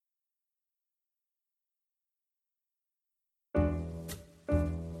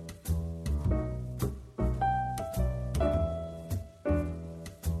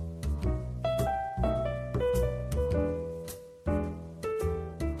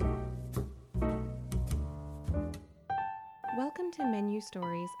Welcome to Menu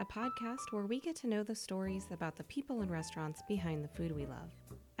Stories, a podcast where we get to know the stories about the people and restaurants behind the food we love.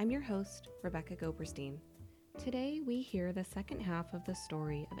 I'm your host, Rebecca Goberstein. Today, we hear the second half of the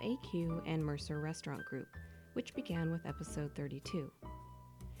story of AQ and Mercer Restaurant Group, which began with episode 32.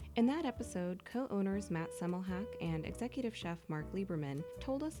 In that episode, co-owners Matt Semmelhack and executive chef Mark Lieberman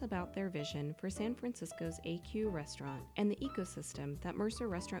told us about their vision for San Francisco's AQ restaurant and the ecosystem that Mercer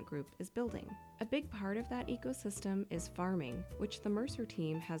Restaurant Group is building. A big part of that ecosystem is farming, which the Mercer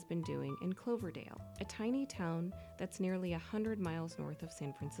team has been doing in Cloverdale, a tiny town that's nearly 100 miles north of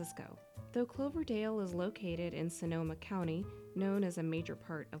San Francisco. Though Cloverdale is located in Sonoma County, known as a major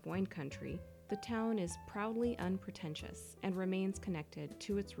part of wine country, the town is proudly unpretentious and remains connected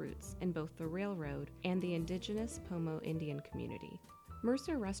to its roots in both the railroad and the indigenous Pomo Indian community.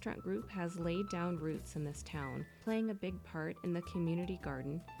 Mercer Restaurant Group has laid down roots in this town, playing a big part in the community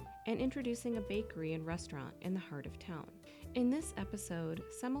garden and introducing a bakery and restaurant in the heart of town. In this episode,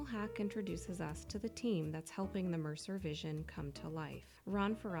 Semmelhack introduces us to the team that's helping the Mercer vision come to life.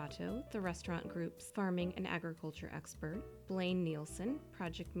 Ron Ferrato, the restaurant group's farming and agriculture expert, Blaine Nielsen,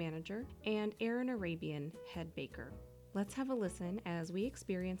 project manager, and Aaron Arabian, head baker. Let's have a listen as we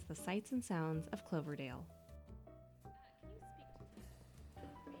experience the sights and sounds of Cloverdale.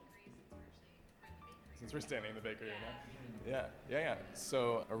 Since we're standing in the bakery right now. Yeah.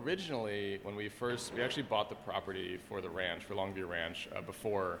 So originally, when we actually bought the property for the ranch, for Longview Ranch,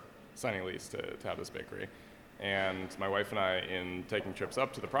 before signing a lease to have this bakery. And my wife and I, in taking trips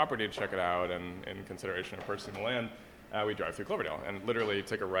up to the property to check it out and in consideration of purchasing the land, we drive through Cloverdale and literally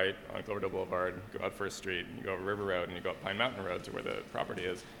take a right on Cloverdale Boulevard, go out First Street, and you go over River Road, and you go up Pine Mountain Road to where the property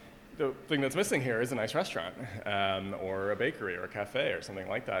is. The thing that's missing here is a nice restaurant or a bakery or a cafe or something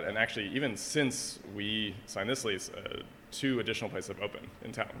like that. And actually, even since we signed this lease, 2 additional places have opened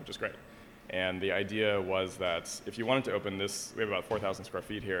in town, which is great. And the idea was that if you wanted to open this, we have about 4,000 square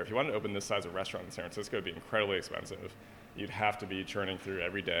feet here. If you wanted to open this size of restaurant in San Francisco, it'd be incredibly expensive. You'd have to be churning through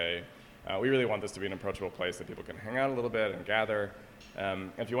every day. We really want this to be an approachable place that people can hang out a little bit and gather.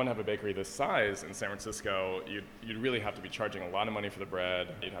 And if you want to have a bakery this size in San Francisco, you'd really have to be charging a lot of money for the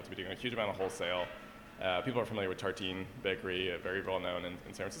bread. You'd have to be doing a huge amount of wholesale. People are familiar with Tartine Bakery, very well known in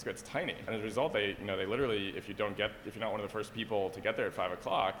San Francisco. It's tiny, and as a result, they literally, if you're not one of the first people to get there at 5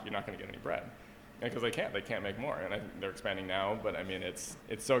 o'clock, you're not going to get any bread, because they can't make more. And I think they're expanding now, but I mean, it's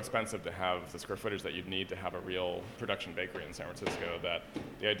so expensive to have the square footage that you'd need to have a real production bakery in San Francisco that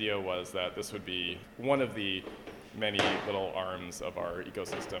the idea was that this would be one of the many little arms of our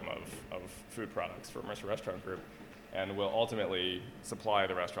ecosystem of food products for Mercer Restaurant Group, and will ultimately supply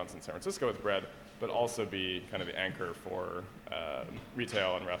the restaurants in San Francisco with bread, but also be kind of the anchor for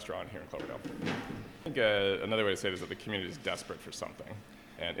retail and restaurant here in Cloverdale. I think another way to say it is that the community is desperate for something,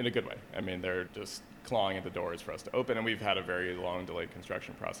 and in a good way. I mean, they're just clawing at the doors for us to open, and we've had a very long delayed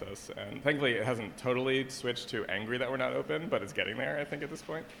construction process. And thankfully, it hasn't totally switched to angry that we're not open, but it's getting there, I think, at this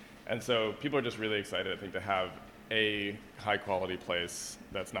point. And so people are just really excited, I think, to have a high-quality place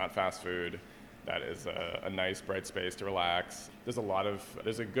that's not fast food, that is a nice, bright space to relax. There's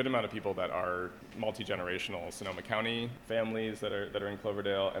a good amount of people that are multi-generational Sonoma County families that are in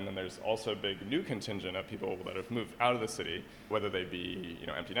Cloverdale, and then there's also a big new contingent of people that have moved out of the city, whether they be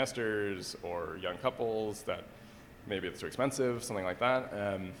empty nesters or young couples that maybe it's too expensive, something like that.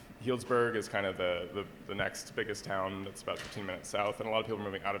 Healdsburg is kind of the next biggest town that's about 15 minutes south, and a lot of people are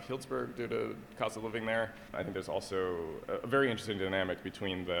moving out of Healdsburg due to cost of living there. I think there's also a very interesting dynamic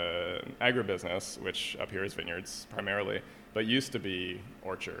between the agribusiness, which up here is vineyards primarily, but used to be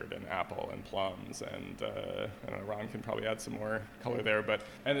orchard and apple and plums, and I don't know, Ron can probably add some more color there,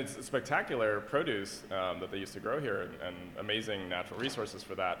 and it's spectacular produce that they used to grow here, and amazing natural resources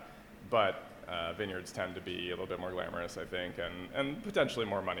for that, but vineyards tend to be a little bit more glamorous, I think, and potentially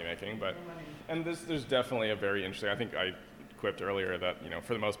more money-making. And there's definitely a very interesting, I think I quipped earlier that,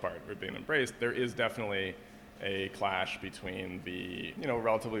 for the most part, we're being embraced. There is definitely a clash between the,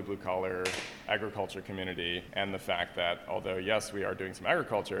 relatively blue-collar agriculture community and the fact that, although, yes, we are doing some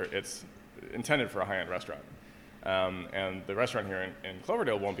agriculture, it's intended for a high-end restaurant. And the restaurant here in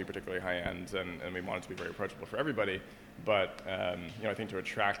Cloverdale won't be particularly high-end, and we want it to be very approachable for everybody. But I think to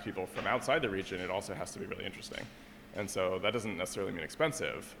attract people from outside the region, it also has to be really interesting. And so that doesn't necessarily mean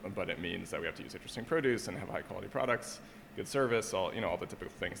expensive, but it means that we have to use interesting produce and have high-quality products, good service, all the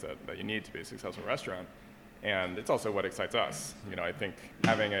typical things that you need to be a successful restaurant. And it's also what excites us. I think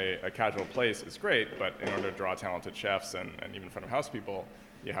having a casual place is great, but in order to draw talented chefs and even front-of-house people,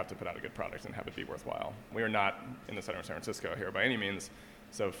 you have to put out a good product and have it be worthwhile. We are not in the center of San Francisco here by any means,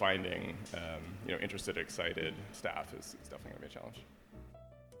 so finding interested, excited staff is definitely going to be a challenge.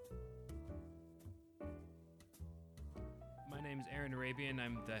 My name's Aaron Arabian.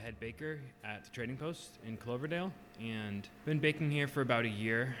 I'm the head baker at the Trading Post in Cloverdale, and been baking here for about a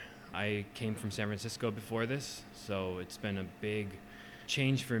year. I came from San Francisco before this, so it's been a big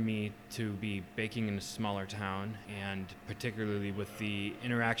change for me to be baking in a smaller town, and particularly with the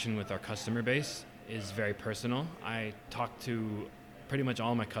interaction with our customer base is very personal. I talk to pretty much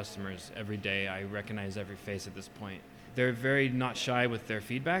all my customers every day. I recognize every face at this point. They're very not shy with their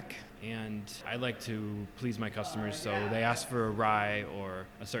feedback, and I like to please my customers, so they ask for a rye or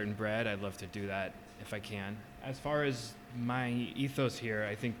a certain bread. I'd love to do that if I can. As far as my ethos here,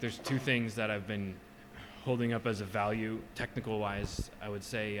 I think there's two things that I've been holding up as a value. Technical-wise, I would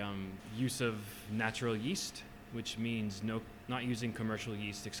say use of natural yeast, which means not using commercial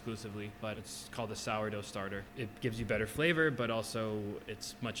yeast exclusively, but it's called a sourdough starter. It gives you better flavor, but also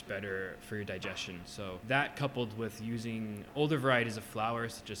it's much better for your digestion. So that, coupled with using older varieties of flour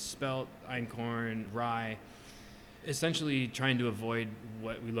such as spelt, einkorn, rye, essentially trying to avoid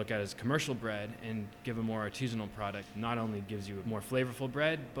what we look at as commercial bread and give a more artisanal product, not only gives you a more flavorful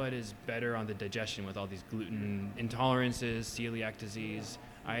bread, but is better on the digestion with all these gluten intolerances, celiac disease.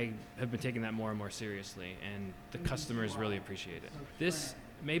 I have been taking that more and more seriously, and the customers really appreciate it. This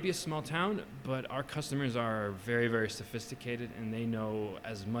may be a small town, but our customers are very, very sophisticated, and they know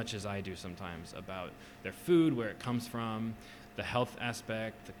as much as I do sometimes about their food, where it comes from, the health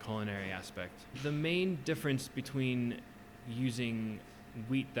aspect, the culinary aspect. The main difference between using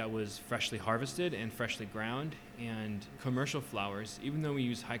wheat that was freshly harvested and freshly ground and commercial flours, even though we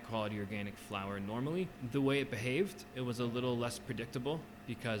use high quality organic flour normally, the way it behaved, it was a little less predictable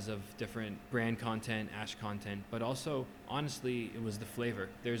because of different bran content, ash content, but also, honestly, it was the flavor.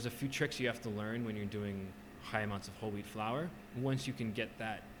 There's a few tricks you have to learn when you're doing high amounts of whole wheat flour. Once you can get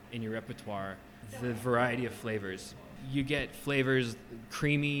that in your repertoire, the variety of flavors, you get flavors,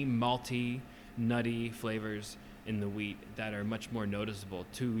 creamy, malty, nutty flavors in the wheat that are much more noticeable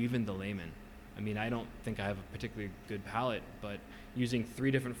to even the layman. I mean, I don't think I have a particularly good palate, but using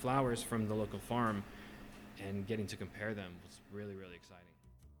 3 different flours from the local farm and getting to compare them was really, really exciting.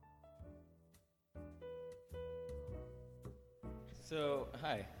 So,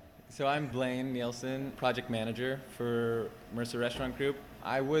 hi. So I'm Blaine Nielsen, project manager for Mercer Restaurant Group.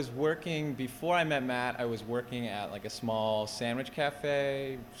 I was working, before I met Matt, I was working at like a small sandwich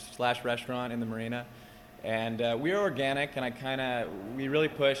cafe / restaurant in the marina. And we were organic, and we really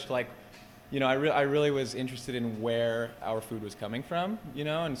pushed, like, you know, I really was interested in where our food was coming from, you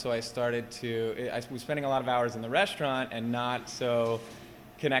know, and so I was spending a lot of hours in the restaurant and not so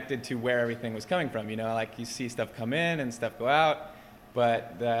connected to where everything was coming from, you know, like you see stuff come in and stuff go out,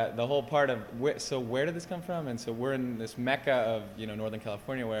 but the whole part of, where did this come from? And so we're in this mecca of, you know, Northern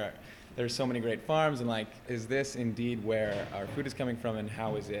California where there's so many great farms, and like, is this indeed where our food is coming from, and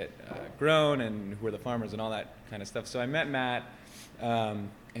how is it grown, and who are the farmers, and all that kind of stuff. So I met Matt, and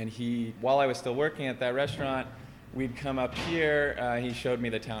while I was still working at that restaurant, we'd come up here. He showed me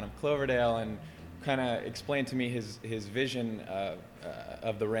the town of Cloverdale and kind of explained to me his vision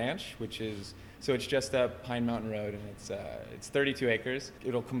of the ranch, which is, so it's just up Pine Mountain Road, and it's 32 acres.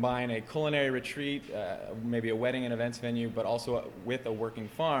 It'll combine a culinary retreat, maybe a wedding and events venue, but also with a working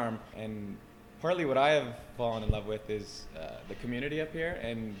farm. And partly what I have fallen in love with is the community up here,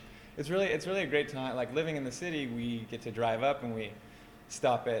 and it's really a great time. Like, living in the city, we get to drive up and we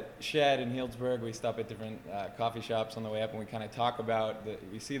stop at Shed in Healdsburg. We stop at different coffee shops on the way up, and we kind of talk about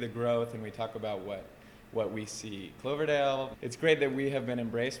we see the growth, and we talk about what we see. Cloverdale, it's great that we have been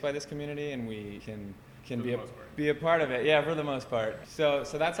embraced by this community, and we can be a part of it. Yeah, for the most part. So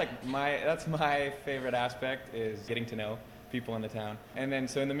that's like my favorite aspect, is getting to know people in the town. And then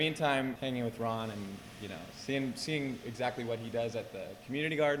so in the meantime, hanging with Ron and, you know, seeing exactly what he does at the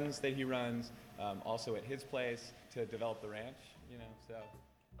community gardens that he runs, also at his place to develop the ranch, you know, so.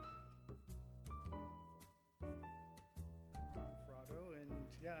 Frado, and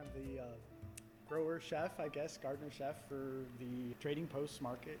yeah, I'm the grower chef, I guess, gardener chef for the Trading Post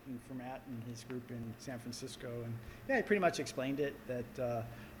market, and for Matt and his group in San Francisco. And yeah, I pretty much explained it, that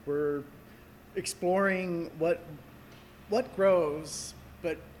we're exploring what grows,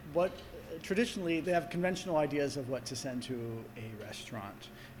 but what traditionally they have conventional ideas of what to send to a restaurant.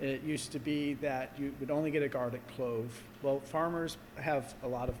 It used to be that you would only get a garlic clove. Well, farmers have a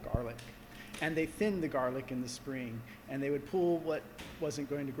lot of garlic, and they thin the garlic in the spring, and they would pull what wasn't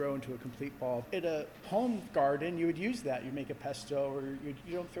going to grow into a complete ball. In a home garden, you would use that. You make a pesto, or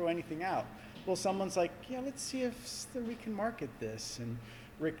you don't throw anything out. Well, someone's like, yeah, let's see if we can market this. And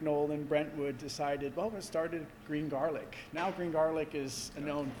Rick Knoll in Brentwood decided, well, we started green garlic. Now green garlic is a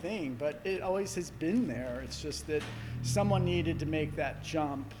known thing, but it always has been there. It's just that someone needed to make that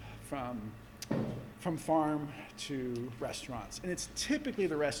jump from from farm to restaurants. And it's typically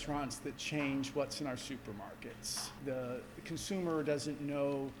the restaurants that change what's in our supermarkets. The consumer doesn't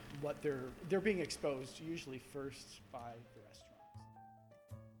know what they're being exposed usually first by the restaurants.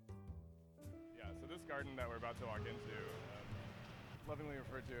 Yeah, so this garden that we're about to walk into, lovingly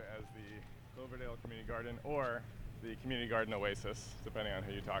referred to as the Cloverdale Community Garden, or the Community Garden Oasis, depending on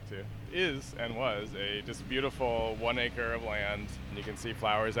who you talk to, is and was a just beautiful 1 acre of land. You can see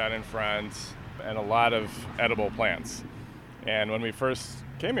flowers out in front and a lot of edible plants. And when we first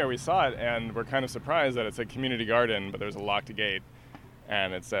came here, we saw it and we're kind of surprised that it said community garden, but there was a locked gate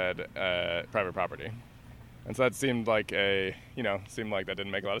and it said private property. And so that seemed like that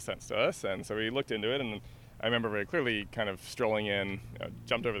didn't make a lot of sense to us. And so we looked into it, and I remember very clearly kind of strolling in,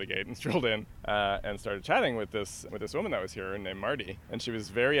 jumped over the gate and strolled in, and started chatting with this woman that was here named Marty. And she was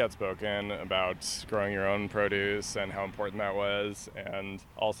very outspoken about growing your own produce and how important that was, and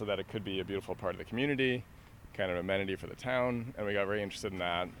also that it could be a beautiful part of the community, kind of amenity for the town. And we got very interested in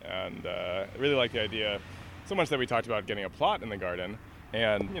that, and really liked the idea so much that we talked about getting a plot in the garden,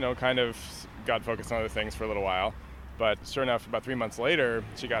 and kind of got focused on other things for a little while. But sure enough, about 3 months later,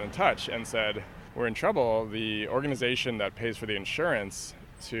 she got in touch and said, "We're in trouble. The organization that pays for the insurance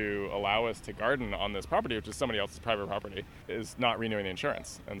to allow us to garden on this property, which is somebody else's private property, is not renewing the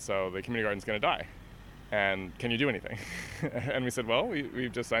insurance. And so the community garden's going to die. And can you do anything?" And we said, well,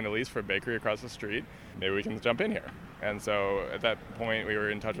 we've just signed a lease for a bakery across the street. Maybe we can jump in here. And so at that point, we were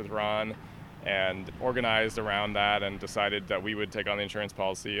in touch with Ron and organized around that and decided that we would take on the insurance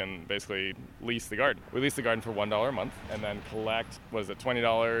policy and basically lease the garden. We leased the garden for $1 a month and then collect,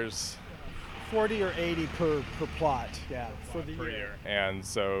 $20? 40 or 80 per plot, yeah, for the year. And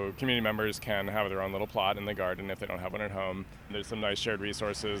so community members can have their own little plot in the garden if they don't have one at home. There's some nice shared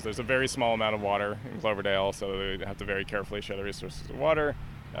resources. There's a very small amount of water in Cloverdale, so they have to very carefully share the resources of water.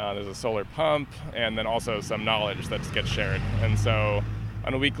 There's a solar pump, and then also some knowledge that gets shared. And so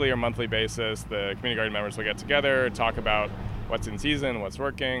on a weekly or monthly basis, the community garden members will get together, talk about what's in season, what's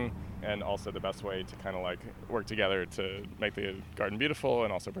working, and also the best way to kind of like work together to make the garden beautiful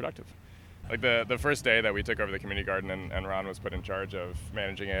and also productive. Like the first day that we took over the community garden, and Ron was put in charge of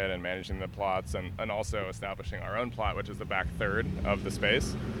managing it and managing the plots and also establishing our own plot, which is the back third of the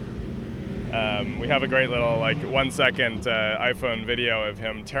space. We have a great little 1 second iPhone video of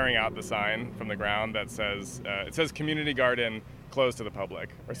him tearing out the sign from the ground that says, it says community garden closed to the public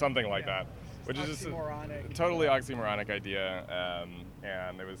or something like that, which is just a totally oxymoronic idea.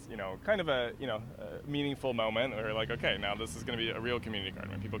 And it was, kind of a meaningful moment where we're like, okay, now this is going to be a real community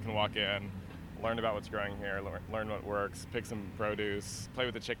garden where people can walk in, learn about what's growing here, learn what works, pick some produce, play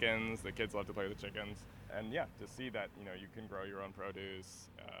with the chickens. The kids love to play with the chickens. And yeah, to see that, you can grow your own produce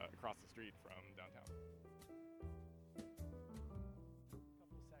across the street from downtown.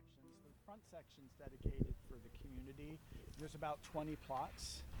 Couple sections. The front section's dedicated for the community. There's about 20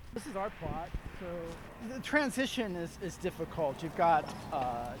 plots. This is our plot, so the transition is difficult. You've got,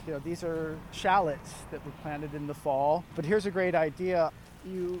 these are shallots that were planted in the fall. But here's a great idea.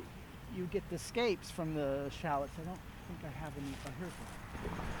 You get the scapes from the shallots. I don't think I have any. Oh, here's one.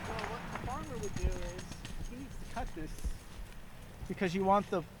 Well, what the farmer would do is he needs to cut this because you want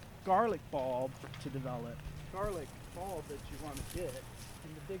the garlic bulb to develop. Garlic bulb that you want to get,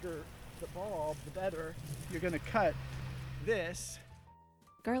 and the bigger the bulb, the better. You're going to cut this.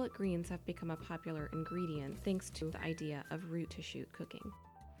 Garlic greens have become a popular ingredient thanks to the idea of root-to-shoot cooking.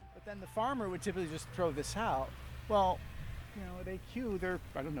 But then the farmer would typically just throw this out. Well, at AQ, they're,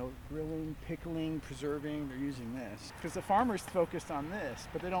 grilling, pickling, preserving, they're using this. Because the farmer's focused on this,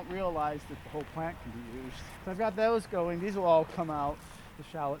 but they don't realize that the whole plant can be used. So I've got those going. These will all come out, the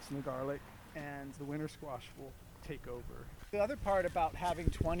shallots and the garlic, and the winter squash will take over. The other part about having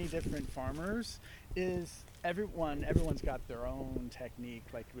 20 different farmers is everyone's got their own technique,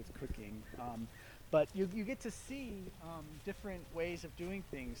 like with cooking. But you get to see different ways of doing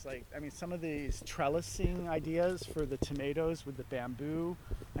things. Some of these trellising ideas for the tomatoes with the bamboo.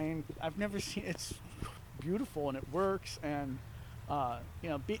 I've never seen, it's beautiful and it works, and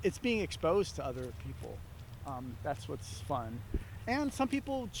it's being exposed to other people. That's what's fun. And some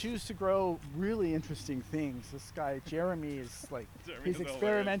people choose to grow really interesting things. This guy, Jeremy, is he's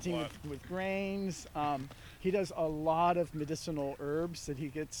experimenting with grains. He does a lot of medicinal herbs that he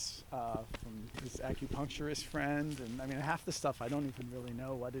gets from his acupuncturist friend. And half the stuff I don't even really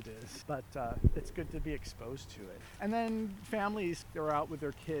know what it is, but it's good to be exposed to it. And then families are out with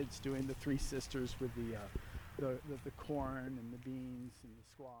their kids doing the Three Sisters with the corn and the beans and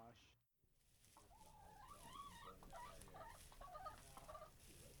the squash.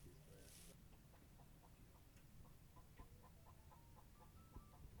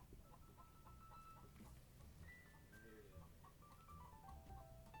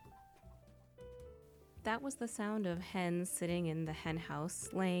 That was the sound of hens sitting in the hen house,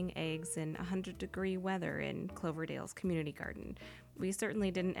 laying eggs in 100-degree weather in Cloverdale's community garden. We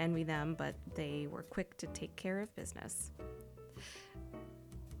certainly didn't envy them, but they were quick to take care of business.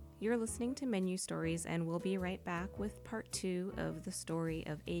 You're listening to Menu Stories, and we'll be right back with part 2 of the story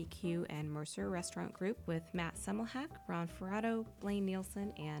of AQ and Mercer Restaurant Group with Matt Semmelhack, Ron Ferrato, Blaine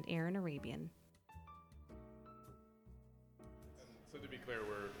Nielsen, and Aaron Arabian. So to be clear,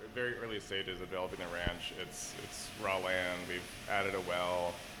 we're at very early stages of developing the ranch. It's raw land. We've added a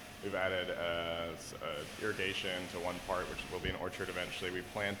well. We've added irrigation to one part, which will be an orchard eventually. We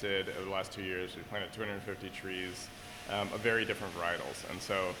planted, over the last 2 years, we planted 250 trees of very different varietals. And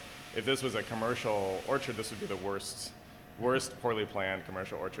so if this was a commercial orchard, this would be the worst poorly planned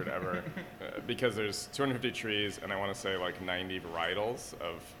commercial orchard ever because there's 250 trees and I want to say like 90 varietals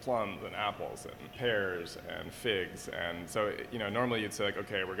of plums and apples and pears and figs. And so, normally you'd say like,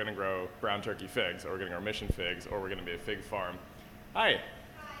 okay, we're going to grow brown turkey figs, or we're going to grow mission figs, or we're going to be a fig farm. Hi.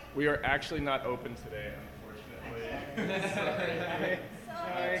 We are actually not open today, unfortunately.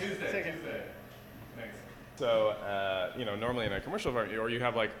 Sorry. Tuesday. Thanks. So, normally in a commercial farm, or you'd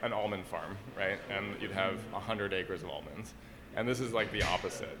have like an almond farm, right? And you'd have 100 acres of almonds. And this is like the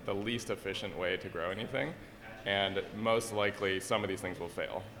opposite, the least efficient way to grow anything. And most likely, some of these things will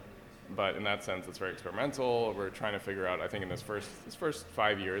fail. But in that sense, it's very experimental. We're trying to figure out, I think in this first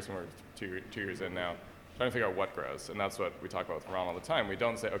 5 years, and we're two years in now, trying to figure out what grows. And that's what we talk about with Ron all the time. We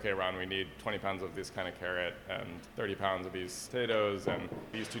don't say, okay, Ron, we need 20 pounds of this kind of carrot and 30 pounds of these potatoes and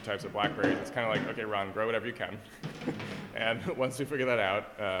these 2 types of blackberries. It's kind of like, okay, Ron, grow whatever you can. And once we figure that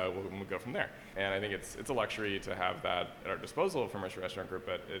out, we'll go from there. And I think it's a luxury to have that at our disposal from Mercer Restaurant Group,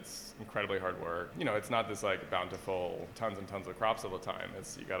 but it's incredibly hard work. It's not this like bountiful tons and tons of crops all the time.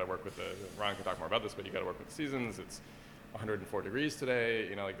 You got to work with Ron can talk more about this, but you got to work with the seasons. It's 104 degrees today.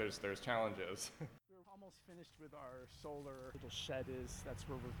 There's challenges. Finished with our solar little shed that's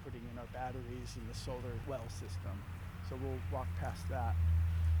where we're putting in our batteries and the solar well system. So we'll walk past that.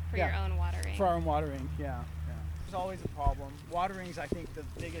 For your own watering. For our own watering, yeah. There's always a problem. Watering's, I think, the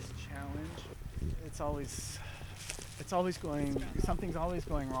biggest challenge. Something's always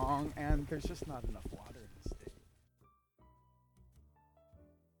going wrong, and there's just not enough water in the state.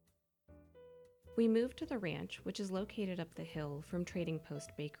 We moved to the ranch, which is located up the hill from Trading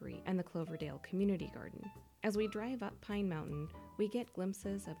Post Bakery and the Cloverdale Community Garden. As we drive up Pine Mountain, we get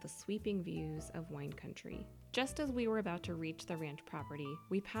glimpses of the sweeping views of wine country. Just as we were about to reach the ranch property,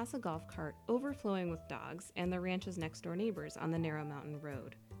 we pass a golf cart overflowing with dogs and the ranch's next-door neighbors on the narrow mountain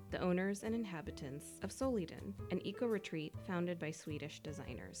road, the owners and inhabitants of Soliden, an eco-retreat founded by Swedish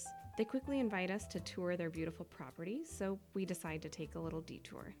designers. They quickly invite us to tour their beautiful property, so we decide to take a little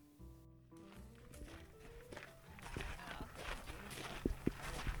detour.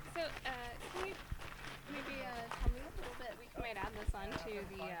 So, can you maybe tell me a little bit? We might add this on to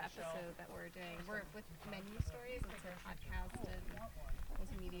the episode that we're doing. We're with Menu Stories. It's a podcast and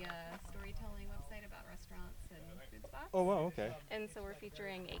multimedia storytelling website about restaurants and food spots. Oh, wow, okay. And so we're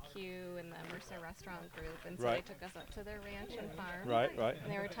featuring AQ and the Mercer Restaurant Group. And so Right. they took us up to their ranch and farm. Right.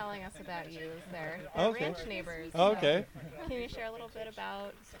 And they were telling us about you as their Okay. ranch neighbors. Okay. So can you share a little bit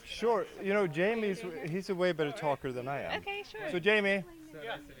about... Sure. He's a way better talker than I am. Okay, sure. So, Jamie.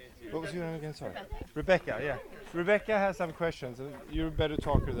 What was your name again? Sorry. Rebecca, yeah. Rebecca has some questions. You're a better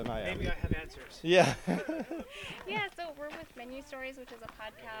talker than I am. Maybe I have answers. Yeah. Yeah, so we're with Menu Stories, which is a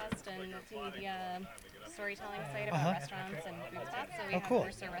podcast and multimedia storytelling site about restaurants and food spots. So we have cool.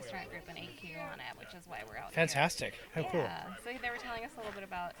 Mercer Restaurant Group and AQ on it, which is why we're out Fantastic. How here. cool. Yeah. So they were telling us a little bit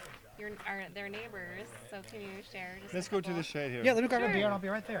about their neighbors. So can you share just Let's a go to couple? the shade here. Yeah, let me grab a Sure. beer and I'll be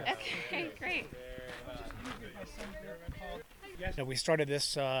right there. Okay, great. No, we started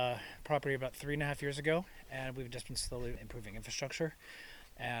this property about 3.5 years ago, and we've just been slowly improving infrastructure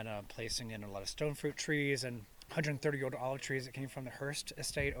and placing in a lot of stone fruit trees and 130-year-old olive trees that came from the Hearst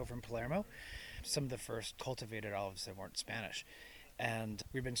estate over in Palermo. Some of the first cultivated olives that weren't Spanish. And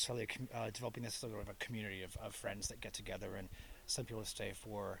we've been slowly developing this sort of a community of friends that get together, and some people stay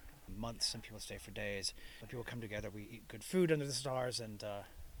for months, some people stay for days. When people come together, we eat good food under the stars, and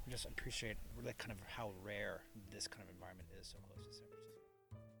we just appreciate really kind of how rare this kind of environment is so close to San Francisco.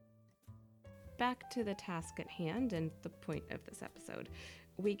 Back to the task at hand and the point of this episode.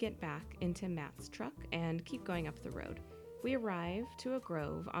 We get back into Matt's truck and keep going up the road. We arrive to a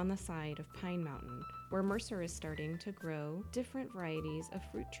grove on the side of Pine Mountain, where Mercer is starting to grow different varieties of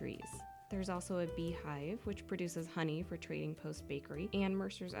fruit trees. There's also a beehive, which produces honey for Trading Post Bakery and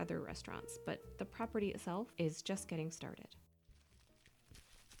Mercer's other restaurants, but the property itself is just getting started.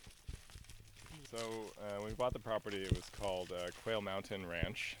 So when we bought the property, it was called Quail Mountain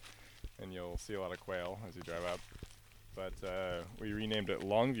Ranch. and you'll see a lot of quail as you drive up. But we renamed it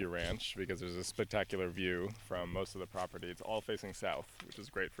Longview Ranch because there's a spectacular view from most of the property. It's all facing south, which is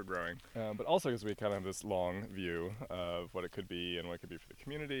great for growing. But also because we kind of have this long view of what it could be and what it could be for the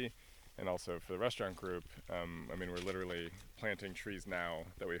community, and also for the restaurant group. I mean, we're literally planting trees now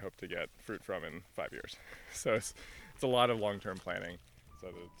that we hope to get fruit from in 5 years. So it's a lot of long-term planning. So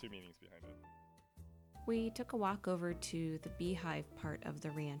the two meanings behind it. We took a walk over to the beehive part of the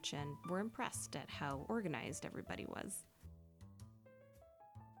ranch and were impressed at how organized everybody was.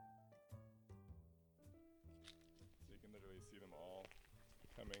 So you can literally see them all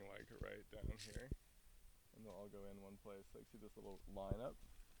coming like right down here, and they'll all go in one place. Like, see this little line up,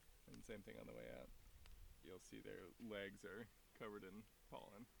 and same thing on the way out. You'll see their legs are covered in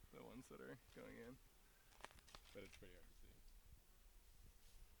pollen, the ones that are going in, but it's pretty hard to see.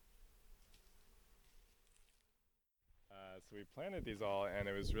 So we planted these all, and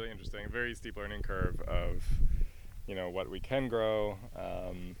it was really interesting. Very steep learning curve of, you know, what we can grow,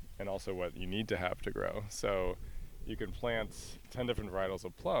 and also what you need to have to grow. So you can plant 10 different varietals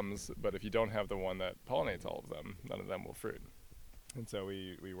of plums, but if you don't have the one that pollinates all of them, none of them will fruit. And so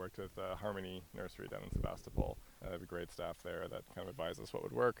we worked with Harmony Nursery down in Sebastopol. They have a great staff there that kind of advised us what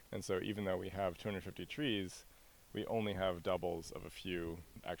would work. And so even though we have 250 trees, we only have doubles of a few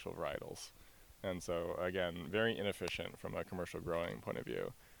actual varietals. And so, again, very inefficient from a commercial growing point of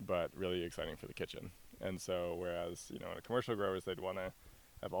view, but really exciting for the kitchen. And so, whereas, you know, in a commercial growers, they'd want to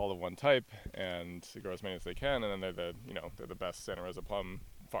have all of one type and grow as many as they can, and then they're the best Santa Rosa plum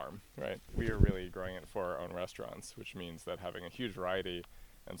farm, right? We are really growing it for our own restaurants, which means that having a huge variety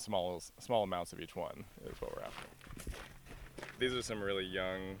and small amounts of each one is what we're after. These are some really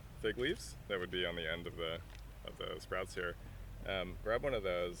young fig leaves that would be on the end of the sprouts here. Grab one of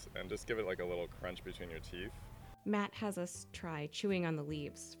those and just give it like a little crunch between your teeth. Matt has us try chewing on the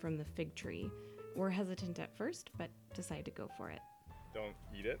leaves from the fig tree. We're hesitant at first, but decide to go for it. Don't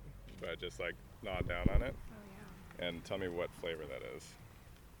eat it, but just like gnaw down on it. Oh, yeah. And tell me what flavor that is.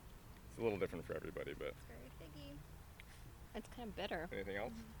 It's a little different for everybody, but. It's very figgy. It's kind of bitter. Anything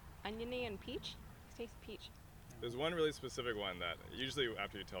else? Oniony and peach? It tastes peach. There's one really specific one that usually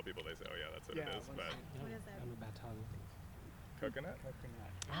after you tell people, they say, oh yeah, that's what it is, but. What is it? Coconut?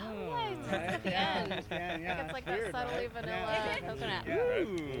 Oh, it's at the end. Yeah, It's like that subtly vanilla coconut. Yeah.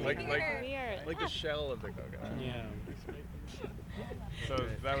 Right? Weird. Like the shell of the coconut. Yeah. So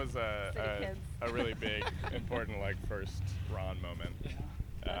that was City kids. a really big, important like first Ron moment.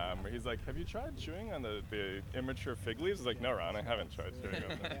 Where he's like, have you tried chewing on the immature fig leaves? I was like, no, Ron, I haven't tried chewing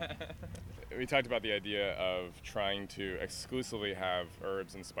on them. We talked about the idea of trying to exclusively have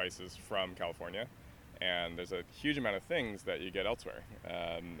herbs and spices from California. And there's a huge amount of things that you get elsewhere.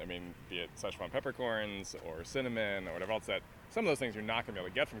 I mean, be it Szechuan peppercorns or cinnamon or whatever else, that some of those things you're not going to be able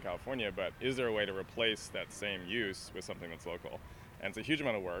to get from California, but is there a way to replace that same use with something that's local? And it's a huge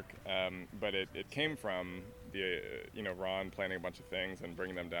amount of work, but it came from Ron planning a bunch of things and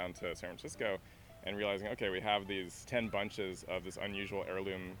bringing them down to San Francisco and realizing, okay, we have these 10 bunches of this unusual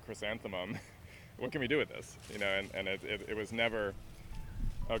heirloom chrysanthemum. What can we do with this? You know, and it was never,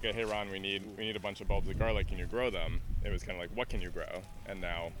 okay, hey Ron, we need a bunch of bulbs of garlic, can you grow them? It was kind of like, what can you grow? And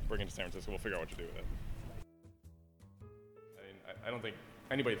now, bring it to San Francisco, we'll figure out what to do with it. I mean, I don't think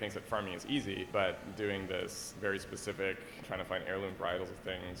anybody thinks that farming is easy, but doing this very specific, trying to find heirloom varietals of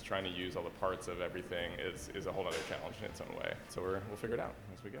things, trying to use all the parts of everything is a whole other challenge in its own way. So we'll figure it out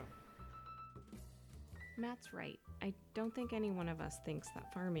as we go. Matt's right. I don't think any one of us thinks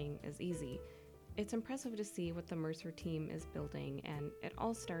that farming is easy. It's impressive to see what the Mercer team is building, and it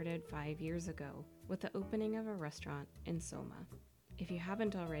all started 5 years ago with the opening of a restaurant in Soma. If you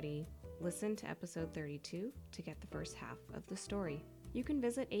haven't already, listen to episode 32 to get the first half of the story. You can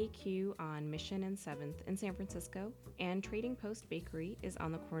visit AQ on Mission and 7th in San Francisco, and Trading Post Bakery is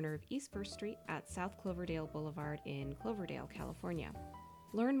on the corner of East 1st Street at South Cloverdale Boulevard in Cloverdale, California.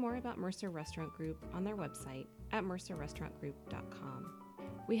 Learn more about Mercer Restaurant Group on their website at mercerrestaurantgroup.com.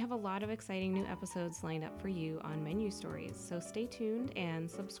 We have a lot of exciting new episodes lined up for you on Menu Stories, so stay tuned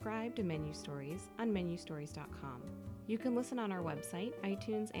and subscribe to Menu Stories on menustories.com. You can listen on our website,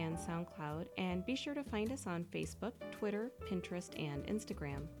 iTunes, and SoundCloud, and be sure to find us on Facebook, Twitter, Pinterest, and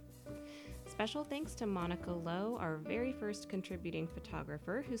Instagram. Special thanks to Monica Lowe, our very first contributing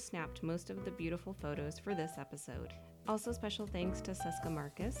photographer who snapped most of the beautiful photos for this episode. Also special thanks to Seska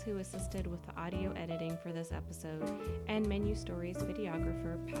Marcus, who assisted with the audio editing for this episode, and Menu Stories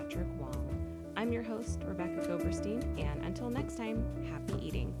videographer Patrick Wong. I'm your host, Rebecca Goberstein, and until next time, happy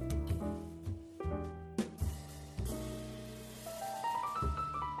eating.